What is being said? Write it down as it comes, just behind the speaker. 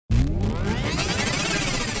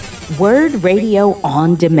Word Radio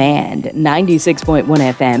on Demand, 96.1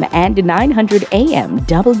 FM and 900 AM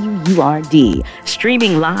WURD.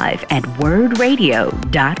 Streaming live at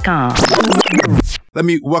wordradio.com. Let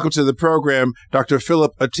me welcome to the program Dr.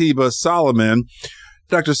 Phillip Atiba Solomon.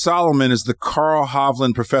 Dr. Solomon is the Carl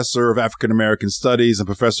Hovland Professor of African American Studies and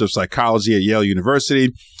Professor of Psychology at Yale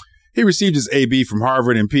University. He received his AB from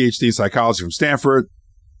Harvard and PhD in Psychology from Stanford.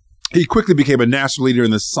 He quickly became a national leader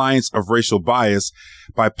in the science of racial bias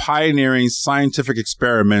by pioneering scientific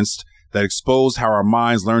experiments that exposed how our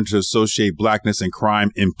minds learn to associate blackness and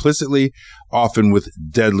crime implicitly, often with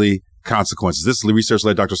deadly consequences. This research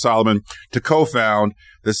led Dr. Solomon to co-found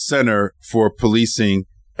the Center for Policing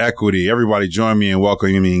Equity. Everybody join me in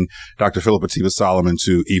welcoming Dr. Phillip Atiba Solomon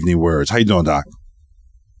to Evening WURDs. How you doing, Doc?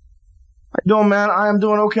 How you doing, man? I am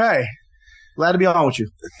doing okay. Glad to be on with you.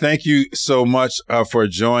 Thank you so much for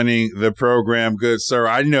joining the program, good sir.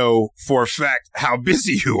 I know for a fact how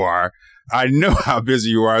busy you are. So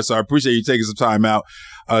I appreciate you taking some time out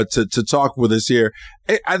to talk with us here.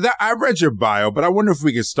 I read your bio, but I wonder if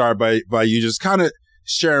we could start by you just kind of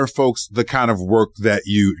sharing folks the kind of work that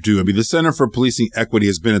you do. I mean, the Center for Policing Equity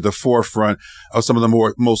has been at the forefront of some of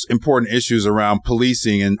the most important issues around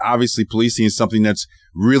policing. And obviously policing is something that's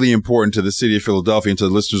really important to the city of Philadelphia and to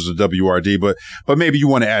the listeners of WRD. But maybe you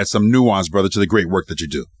want to add some nuance, brother, to the great work that you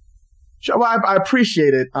do. Sure. Well, I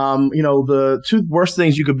appreciate it. The two worst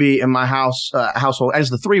things you could be in my household, as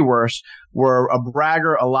the three worst, were a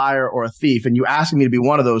bragger, a liar, or a thief. And you asked me to be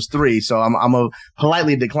one of those three, so I'm a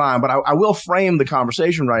politely decline. But I will frame the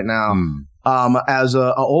conversation right now as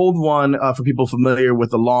a old one for people familiar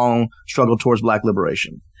with the long struggle towards Black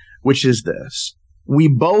liberation, which is this: we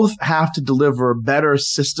both have to deliver better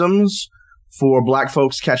systems for Black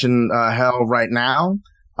folks catching hell right now.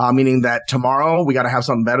 Meaning that tomorrow we got to have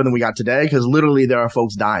something better than we got today, because literally there are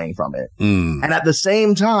folks dying from it. And at the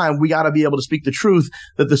same time, we got to be able to speak the truth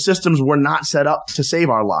that the systems were not set up to save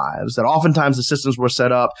our lives, that oftentimes the systems were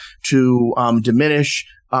set up to diminish,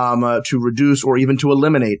 to reduce, or even to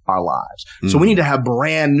eliminate our lives. So we need to have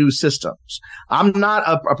brand new systems. I'm not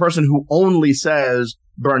a person who only says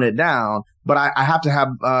burn it down, but I have to have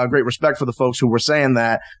great respect for the folks who were saying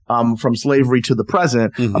that from slavery to the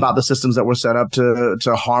present about the systems that were set up to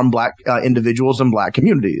harm Black individuals and Black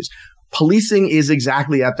communities. Policing is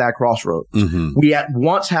exactly at that crossroads. We at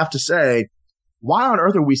once have to say, why on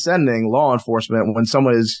earth are we sending law enforcement when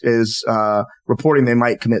someone is reporting they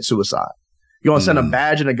might commit suicide? You want to send a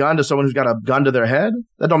badge and a gun to someone who's got a gun to their head?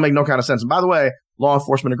 That don't make no kind of sense. And by the way, law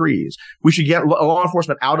enforcement agrees. We should get law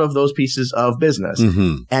enforcement out of those pieces of business.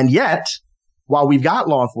 And yet, while we've got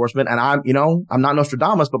law enforcement, and I'm not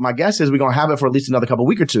Nostradamus, but my guess is we're going to have it for at least another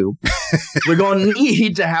week or two. We're going to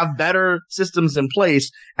need to have better systems in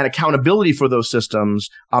place and accountability for those systems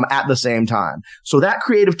at the same time. So that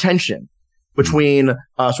creative tension between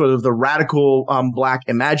sort of the radical Black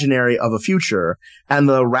imaginary of a future and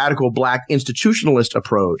the radical Black institutionalist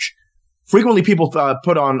approach. Frequently, people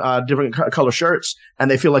put on different color shirts,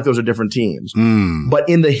 and they feel like those are different teams. But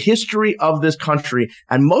in the history of this country,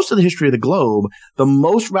 and most of the history of the globe, the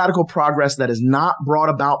most radical progress that is not brought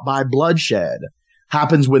about by bloodshed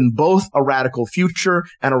happens when both a radical future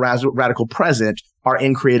and a radical present are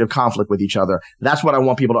in creative conflict with each other. That's what I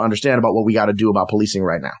want people to understand about what we got to do about policing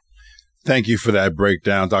right now. Thank you for that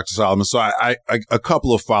breakdown, Dr. Solomon. So a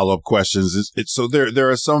couple of follow-up questions. So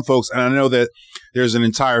there are some folks, and I know that there's an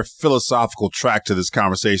entire philosophical track to this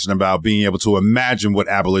conversation about being able to imagine what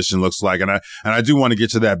abolition looks like. And I do want to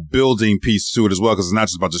get to that building piece to it as well, because it's not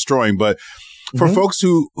just about destroying, but for folks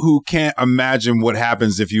who can't imagine what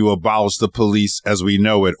happens if you abolish the police as we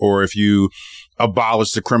know it, or if you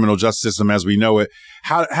abolish the criminal justice system as we know it,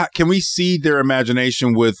 how can we seed their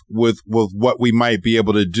imagination with what we might be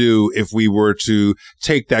able to do if we were to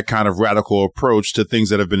take that kind of radical approach to things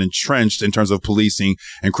that have been entrenched in terms of policing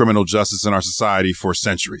and criminal justice in our society for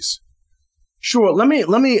centuries? Sure. Let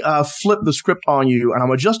me flip the script on you, and I'm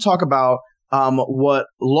going to just talk about what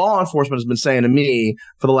law enforcement has been saying to me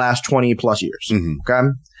for the last 20 plus years. Okay.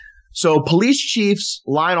 So police chiefs,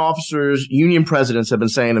 line officers, union presidents have been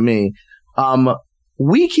saying to me,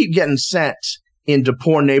 we keep getting sent into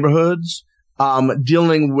poor neighborhoods,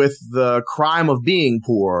 dealing with the crime of being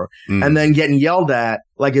poor, and then getting yelled at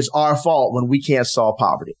like it's our fault when we can't solve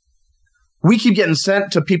poverty. We keep getting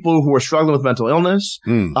sent to people who are struggling with mental illness.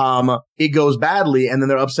 It goes badly, and then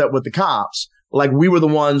they're upset with the cops. Like we were the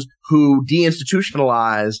ones who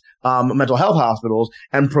deinstitutionalized mental health hospitals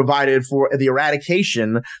and provided for the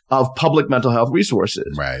eradication of public mental health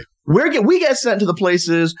resources. Right. We get sent to the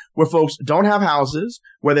places where folks don't have houses,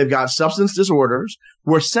 where they've got substance disorders.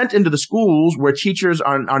 We're sent into the schools where teachers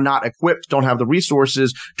are not equipped, don't have the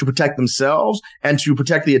resources to protect themselves and to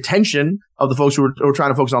protect the attention of the folks who are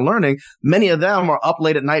trying to focus on learning. Many of them are up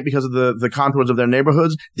late at night because of the contours of their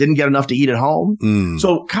neighborhoods, didn't get enough to eat at home.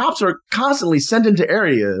 So cops are constantly sent into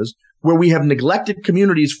areas where we have neglected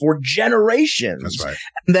communities for generations. That's right.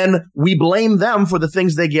 And then we blame them for the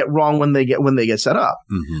things they get wrong when they get set up.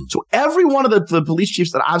 So every one of the police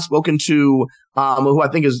chiefs that I've spoken to, who I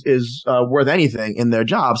think is worth anything in their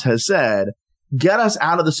jobs, has said, get us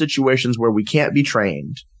out of the situations where we can't be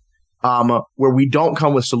trained, where we don't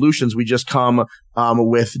come with solutions. We just come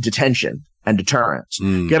with detention and deterrence.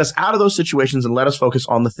 Get us out of those situations and let us focus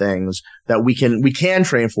on the things that we can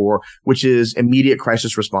train for, which is immediate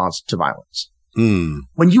crisis response to violence.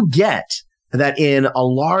 When you get that in a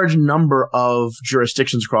large number of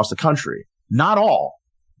jurisdictions across the country, not all,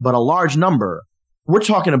 but a large number, we're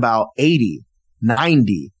talking about 80,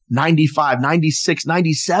 90, 95, 96,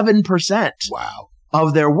 97%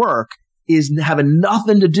 of their work is having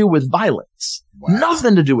nothing to do with violence.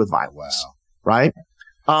 Nothing to do with violence. Right?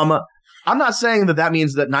 I'm not saying that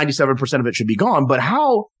means that 97% of it should be gone, but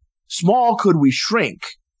how small could we shrink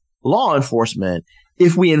law enforcement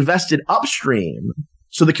if we invested upstream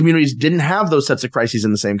so the communities didn't have those sets of crises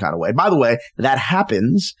in the same kind of way? By the way, that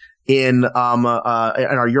happens in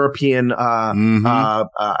our European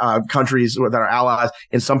countries that are allies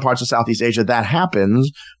in some parts of Southeast Asia. That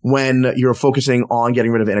happens when you're focusing on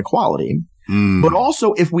getting rid of inequality. But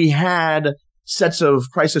also if we had sets of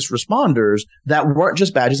crisis responders that weren't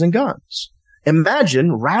just badges and guns.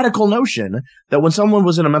 Imagine radical notion that when someone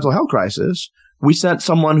was in a mental health crisis, we sent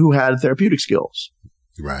someone who had therapeutic skills.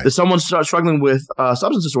 Right. If someone's struggling with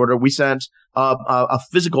substance disorder, we sent a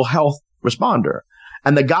physical health responder.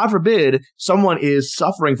 And that, God forbid, someone is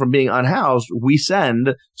suffering from being unhoused, we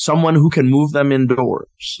send someone who can move them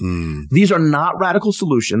indoors. These are not radical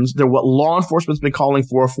solutions. They're what law enforcement's been calling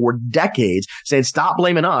for decades, saying, stop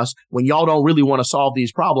blaming us when y'all don't really want to solve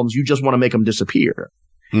these problems. You just want to make them disappear.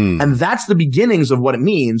 And that's the beginnings of what it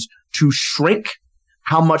means to shrink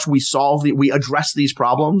how much we address these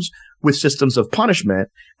problems with systems of punishment,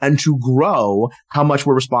 and to grow how much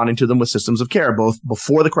we're responding to them with systems of care, both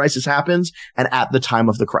before the crisis happens and at the time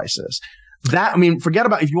of the crisis. Forget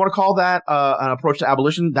about, if you want to call that an approach to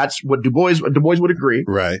abolition, that's what Du Bois would agree.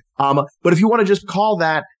 Right. But if you want to just call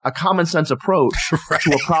that a common sense approach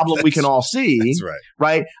to a problem we can all see, that's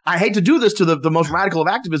right? I hate to do this to the most radical of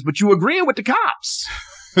activists, but you agreeing with the cops.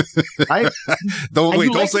 Right?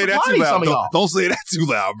 Don't say that too loud. Don't say that too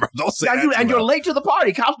loud, bro. Don't say that too loud. And you're late to the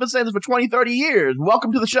party. Cops been saying this for 20, 30 years.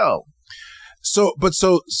 Welcome to the show. So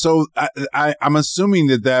I'm assuming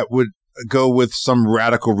that would go with some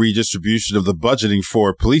radical redistribution of the budgeting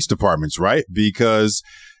for police departments, right? Because,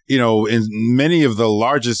 in many of the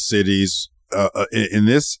largest cities in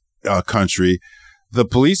this country, the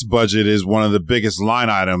police budget is one of the biggest line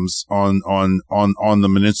items on the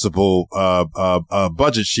municipal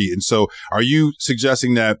budget sheet. And so are you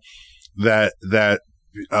suggesting that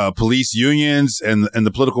police unions and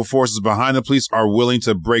the political forces behind the police are willing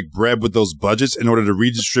to break bread with those budgets in order to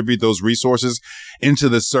redistribute those resources into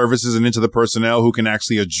the services and into the personnel who can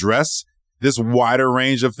actually address this wider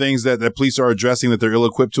range of things that police are addressing that they're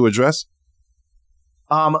ill-equipped to address?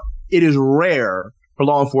 It is rare for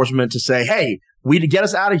law enforcement to say, hey, we to get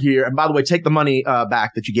us out of here. And by the way, take the money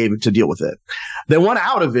back that you gave to deal with it. They want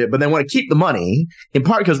out of it, but they want to keep the money, in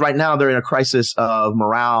part because right now they're in a crisis of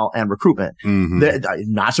morale and recruitment.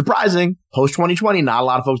 Not surprising. Post 2020, not a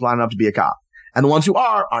lot of folks lining up to be a cop. And the ones who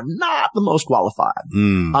are not the most qualified.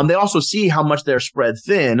 They also see how much they're spread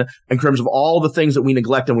thin in terms of all the things that we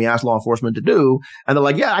neglect and we ask law enforcement to do. And they're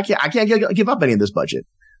like, yeah, I can't give up any of this budget.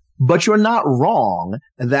 But you're not wrong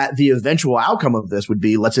that the eventual outcome of this would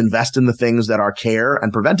be, let's invest in the things that are care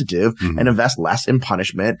and preventative and invest less in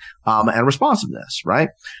punishment and responsiveness, right?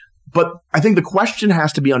 But I think the question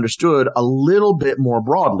has to be understood a little bit more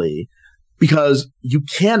broadly, because you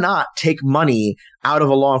cannot take money out of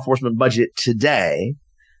a law enforcement budget today,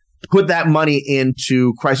 put that money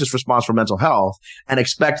into crisis response for mental health, and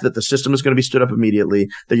expect that the system is going to be stood up immediately,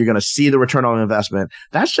 that you're going to see the return on investment.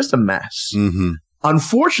 That's just a mess.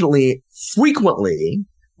 Unfortunately, frequently,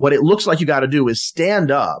 what it looks like you got to do is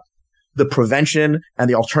stand up the prevention and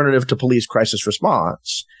the alternative to police crisis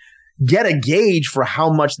response, get a gauge for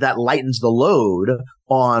how much that lightens the load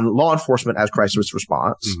on law enforcement as crisis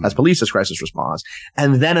response, as police as crisis response,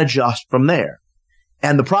 and then adjust from there.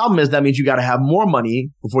 And the problem is that means you got to have more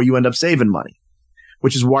money before you end up saving money.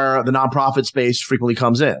 which is where the nonprofit space frequently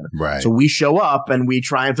comes in. Right. So we show up and we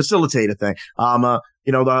try and facilitate a thing.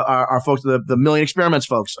 Our folks, the Million Experiments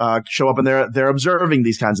folks, show up and they're observing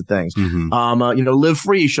these kinds of things. Live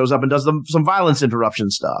Free shows up and does some violence interruption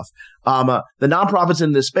stuff. The nonprofits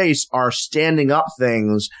in this space are standing up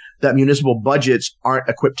things that municipal budgets aren't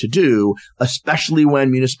equipped to do, especially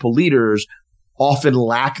when municipal leaders often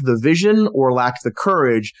lack the vision or lack the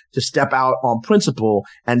courage to step out on principle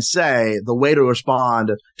and say the way to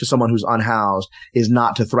respond to someone who's unhoused is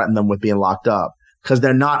not to threaten them with being locked up, because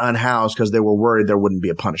they're not unhoused because they were worried there wouldn't be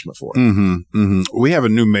a punishment for it. We have a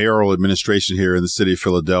new mayoral administration here in the city of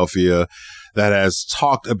Philadelphia that has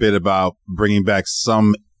talked a bit about bringing back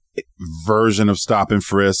some version of stop and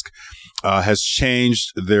frisk. Has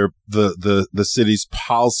changed the city's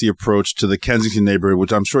policy approach to the Kensington neighborhood,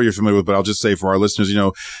 which I'm sure you're familiar with, but I'll just say for our listeners,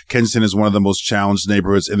 Kensington is one of the most challenged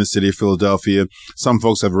neighborhoods in the city of Philadelphia. Some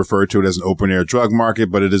folks have referred to it as an open air drug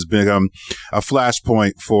market, but it has become a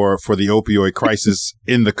flashpoint for the opioid crisis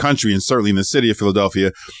in the country and certainly in the city of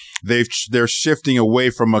Philadelphia. They're shifting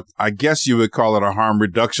away from I guess you would call it a harm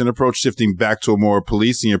reduction approach, shifting back to a more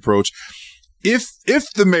policing approach. If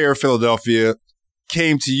the mayor of Philadelphia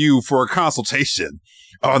came to you for a consultation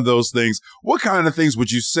on those things, what kind of things would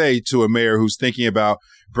you say to a mayor who's thinking about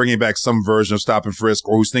bringing back some version of stop and frisk,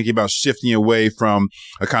 or who's thinking about shifting away from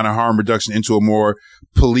a kind of harm reduction into a more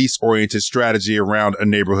police-oriented strategy around a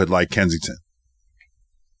neighborhood like Kensington?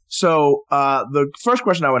 So the first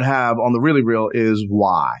question I would have on the really real is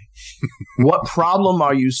why? What problem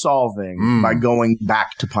are you solving by going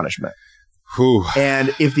back to punishment?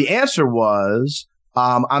 And if the answer was,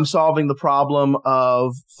 I'm solving the problem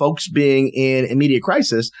of folks being in immediate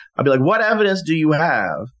crisis, I'd be like, what evidence do you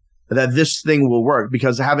have that this thing will work?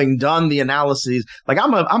 Because having done the analyses, like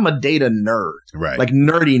I'm a data nerd, right? Like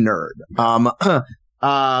nerdy nerd.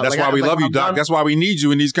 That's why we love you, Doc. That's why we need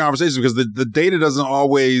you in these conversations, because the data it's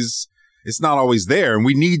not always there, and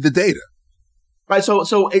we need the data. Right. So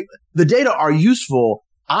the data are useful.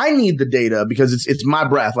 I need the data because it's my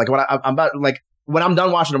breath. Like when I'm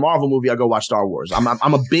done watching a Marvel movie, I go watch Star Wars. I'm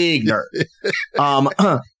a big nerd.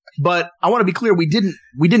 But I want to be clear. We didn't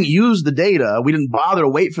use the data. We didn't bother to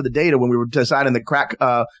wait for the data when we were deciding that crack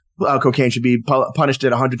cocaine should be punished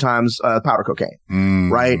at 100 times powder cocaine,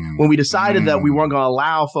 right? When we decided that we weren't going to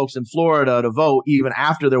allow folks in Florida to vote even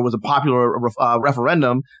after there was a popular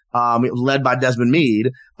referendum led by Desmond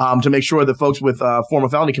Meade to make sure that folks with former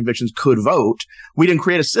felony convictions could vote, we didn't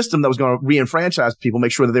create a system that was going to re-enfranchise people,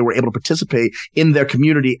 make sure that they were able to participate in their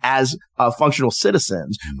community as functional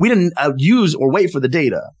citizens. We didn't use or wait for the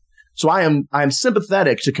data. So I am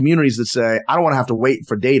sympathetic to communities that say, I don't want to have to wait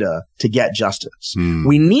for data to get justice.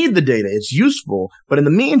 We need the data. It's useful. But in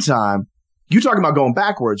the meantime, you talking about going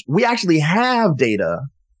backwards, we actually have data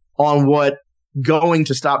on what going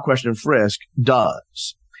to stop, question, and frisk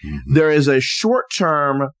does. There is a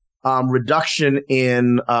short-term reduction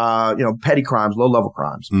in petty crimes, low-level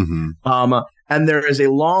crimes. And there is a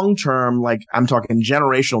long-term, like I'm talking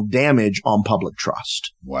generational damage on public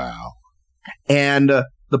trust. Wow. And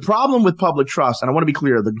the problem with public trust, and I want to be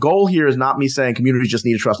clear, the goal here is not me saying communities just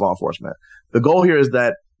need to trust law enforcement. The goal here is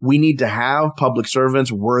that we need to have public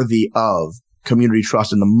servants worthy of community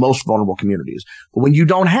trust in the most vulnerable communities. But when you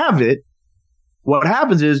don't have it, what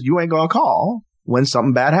happens is you ain't going to call when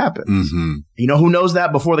something bad happens. You know who knows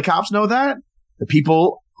that before the cops know that? The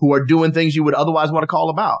people who are doing things you would otherwise want to call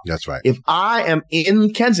about. That's right. If I am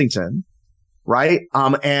in Kensington, right,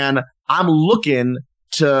 and I'm looking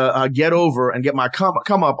to get over and get my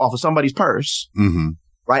come up off of somebody's purse,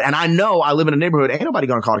 right? And I know I live in a neighborhood, ain't nobody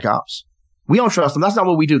going to call the cops. We don't trust them. That's not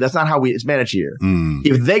what we do. That's not how it's managed here.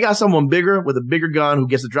 If they got someone bigger with a bigger gun who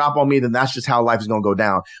gets the drop on me, then that's just how life is going to go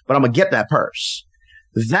down. But I'm going to get that purse.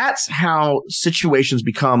 That's how situations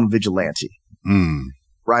become vigilante,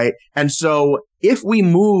 right? And so if we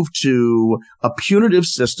move to a punitive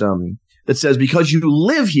system that says because you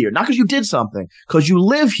live here, not because you did something, because you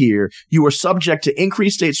live here, you are subject to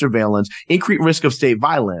increased state surveillance, increased risk of state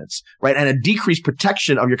violence, right? And a decreased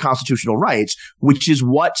protection of your constitutional rights, which is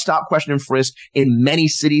what stop, question, and frisk in many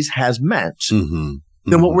cities has meant.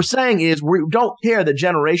 Then what we're saying is we don't care that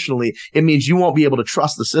generationally it means you won't be able to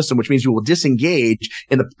trust the system, which means you will disengage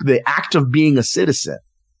in the act of being a citizen.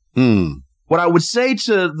 What I would say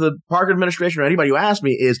to the Parker administration or anybody who asks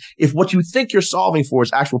me is if what you think you're solving for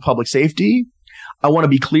is actual public safety, I want to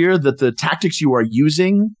be clear that the tactics you are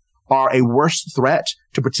using are a worse threat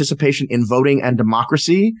to participation in voting and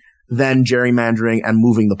democracy than gerrymandering and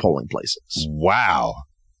moving the polling places. Wow.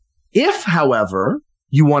 If, however,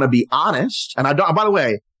 you want to be honest, and by the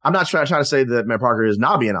way, I'm not trying to say that Mayor Parker is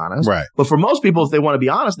not being honest. Right. But for most people, if they want to be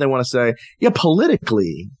honest, they want to say, yeah,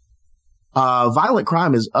 politically, violent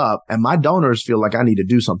crime is up and my donors feel like I need to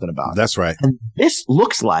do something about it. That's right. And this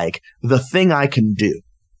looks like the thing I can do.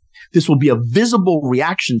 This will be a visible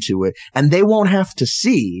reaction to it, and they won't have to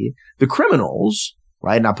see the criminals,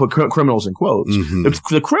 right? And I put criminals in quotes. Mm-hmm.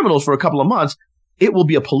 The criminals for a couple of months, it will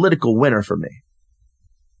be a political winner for me.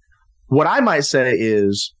 What I might say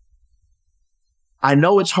is, I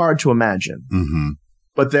know it's hard to imagine,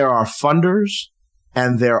 but there are funders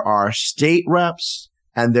and there are state reps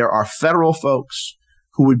and there are federal folks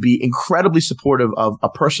who would be incredibly supportive of a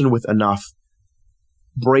person with enough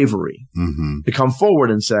bravery to come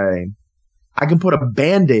forward and say, I can put a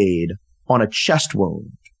Band-Aid on a chest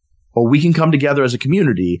wound, or we can come together as a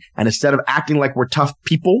community, and instead of acting like we're tough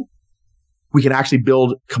people, we can actually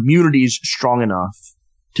build communities strong enough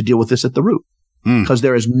to deal with this at the root. Because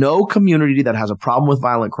there is no community that has a problem with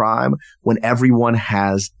violent crime when everyone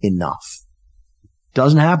has enough.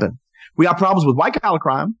 Doesn't happen. We got problems with white collar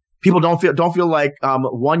crime. People don't feel like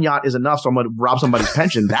one yacht is enough, so I'm going to rob somebody's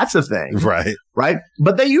pension. That's a thing. Right. Right.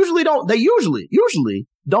 But they usually don't. They usually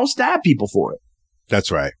don't stab people for it. That's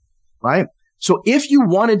right. Right. So if you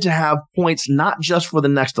wanted to have points not just for the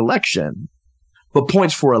next election, but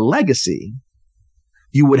points for a legacy,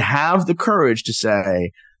 you would have the courage to say,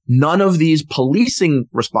 none of these policing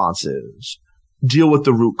responses deal with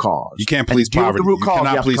the root cause. You can't police poverty. You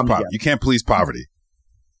cannot police poverty. You can't police poverty.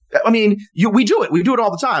 I mean, we do it. We do it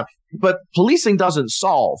all the time. But policing doesn't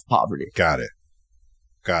solve poverty. Got it.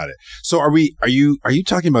 So are you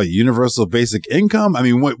talking about universal basic income? I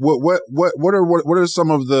mean, what are some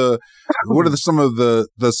of the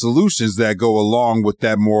solutions that go along with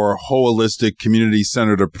that more holistic,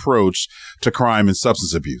 community-centered approach to crime and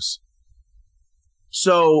substance abuse?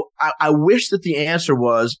 So I wish that the answer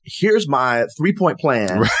was, here's my 3-point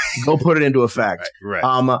plan. Right. Go put it into effect.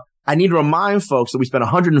 Right. I need to remind folks that we spent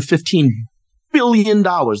 $115 billion,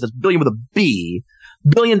 that's billion with a B,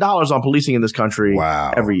 $1 billion on policing in this country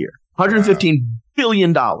every year. $115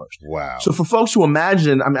 billion. Wow. So for folks who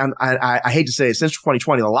imagine, I hate to say it, since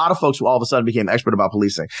 2020, a lot of folks who all of a sudden became expert about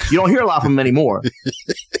policing. You don't hear a lot from them anymore,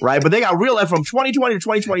 right? But they got real, from 2020 to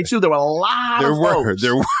 2022, there were a lot of folks.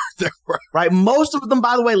 There were. Right? Most of them,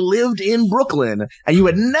 by the way, lived in Brooklyn, and you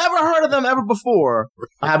had never heard of them ever before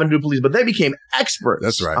having to do police, but they became experts.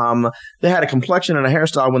 That's right. They had a complexion and a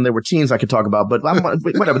hairstyle when they were teens I could talk about, but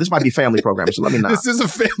whatever. This might be family programming, so let me not. This is a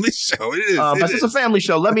family show. It is. This is a family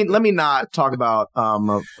show. Let me not talk about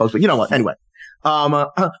folks, but you know what? Anyway,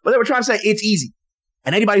 but they were trying to say it's easy,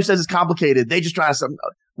 and anybody who says it's complicated, they just try to say,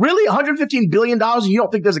 really, $115 billion, and you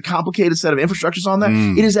don't think there's a complicated set of infrastructures on that?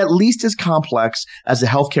 It is at least as complex as the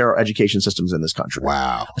healthcare or education systems in this country.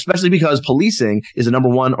 Wow. Especially because policing is a number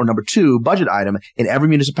 1 or number 2 budget item in every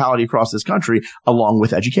municipality across this country, along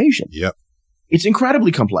with education. Yep. It's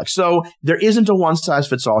incredibly complex. So there isn't a one size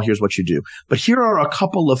fits all. Here's what you do. But here are a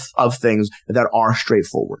couple of things that are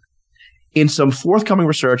straightforward. In some forthcoming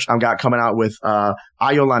research I've got coming out with Ayo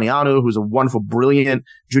Lanianu, who's a wonderful, brilliant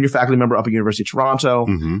junior faculty member up at University of Toronto.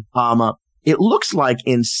 It looks like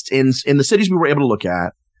in the cities we were able to look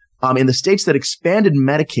at, in the states that expanded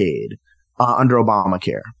Medicaid under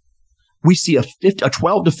Obamacare, we see a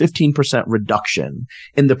 12 to 15% reduction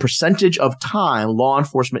in the percentage of time law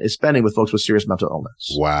enforcement is spending with folks with serious mental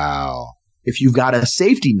illness. Wow. If you've got a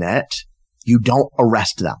safety net, you don't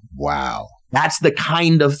arrest them. Wow. That's the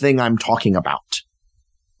kind of thing I'm talking about.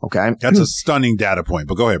 Okay. That's a stunning data point,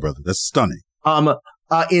 but go ahead, brother. That's stunning.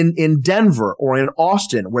 In Denver or in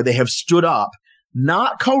Austin, where they have stood up,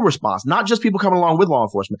 not co-response, not just people coming along with law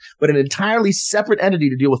enforcement, but an entirely separate entity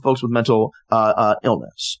to deal with folks with mental,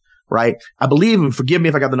 illness. Right. I believe, and forgive me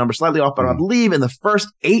if I got the number slightly off, but I believe in the first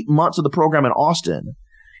 8 months of the program in Austin,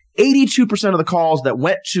 82% of the calls that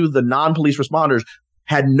went to the non-police responders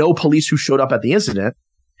had no police who showed up at the incident.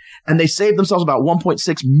 And they saved themselves about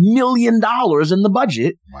 $1.6 million in the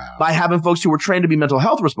budget by having folks who were trained to be mental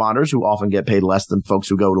health responders, who often get paid less than folks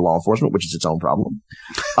who go to law enforcement, which is its own problem.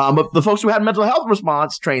 But the folks who had mental health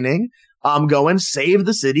response training go and save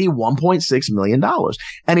the city $1.6 million.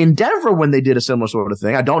 And in Denver, when they did a similar sort of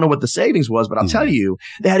thing, I don't know what the savings was, but I'll tell you,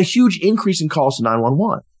 they had a huge increase in calls to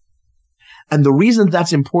 911. And the reason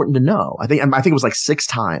that's important to know, I think it was like 6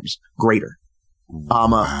 times greater.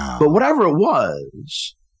 But whatever it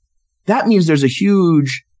was, that means there's a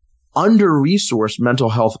huge under-resourced mental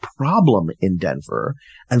health problem in Denver,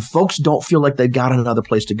 and folks don't feel like they've got another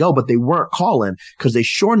place to go, but they weren't calling because they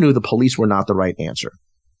sure knew the police were not the right answer.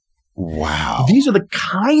 Wow. These are the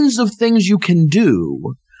kinds of things you can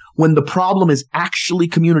do when the problem is actually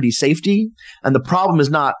community safety, and the problem is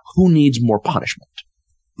not who needs more punishment.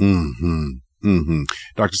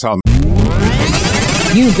 Dr. Solomon.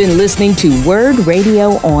 You've been listening to Word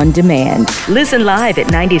Radio on Demand. Listen live at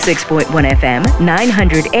 96.1 FM,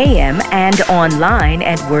 900 AM, and online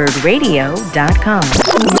at wordradio.com.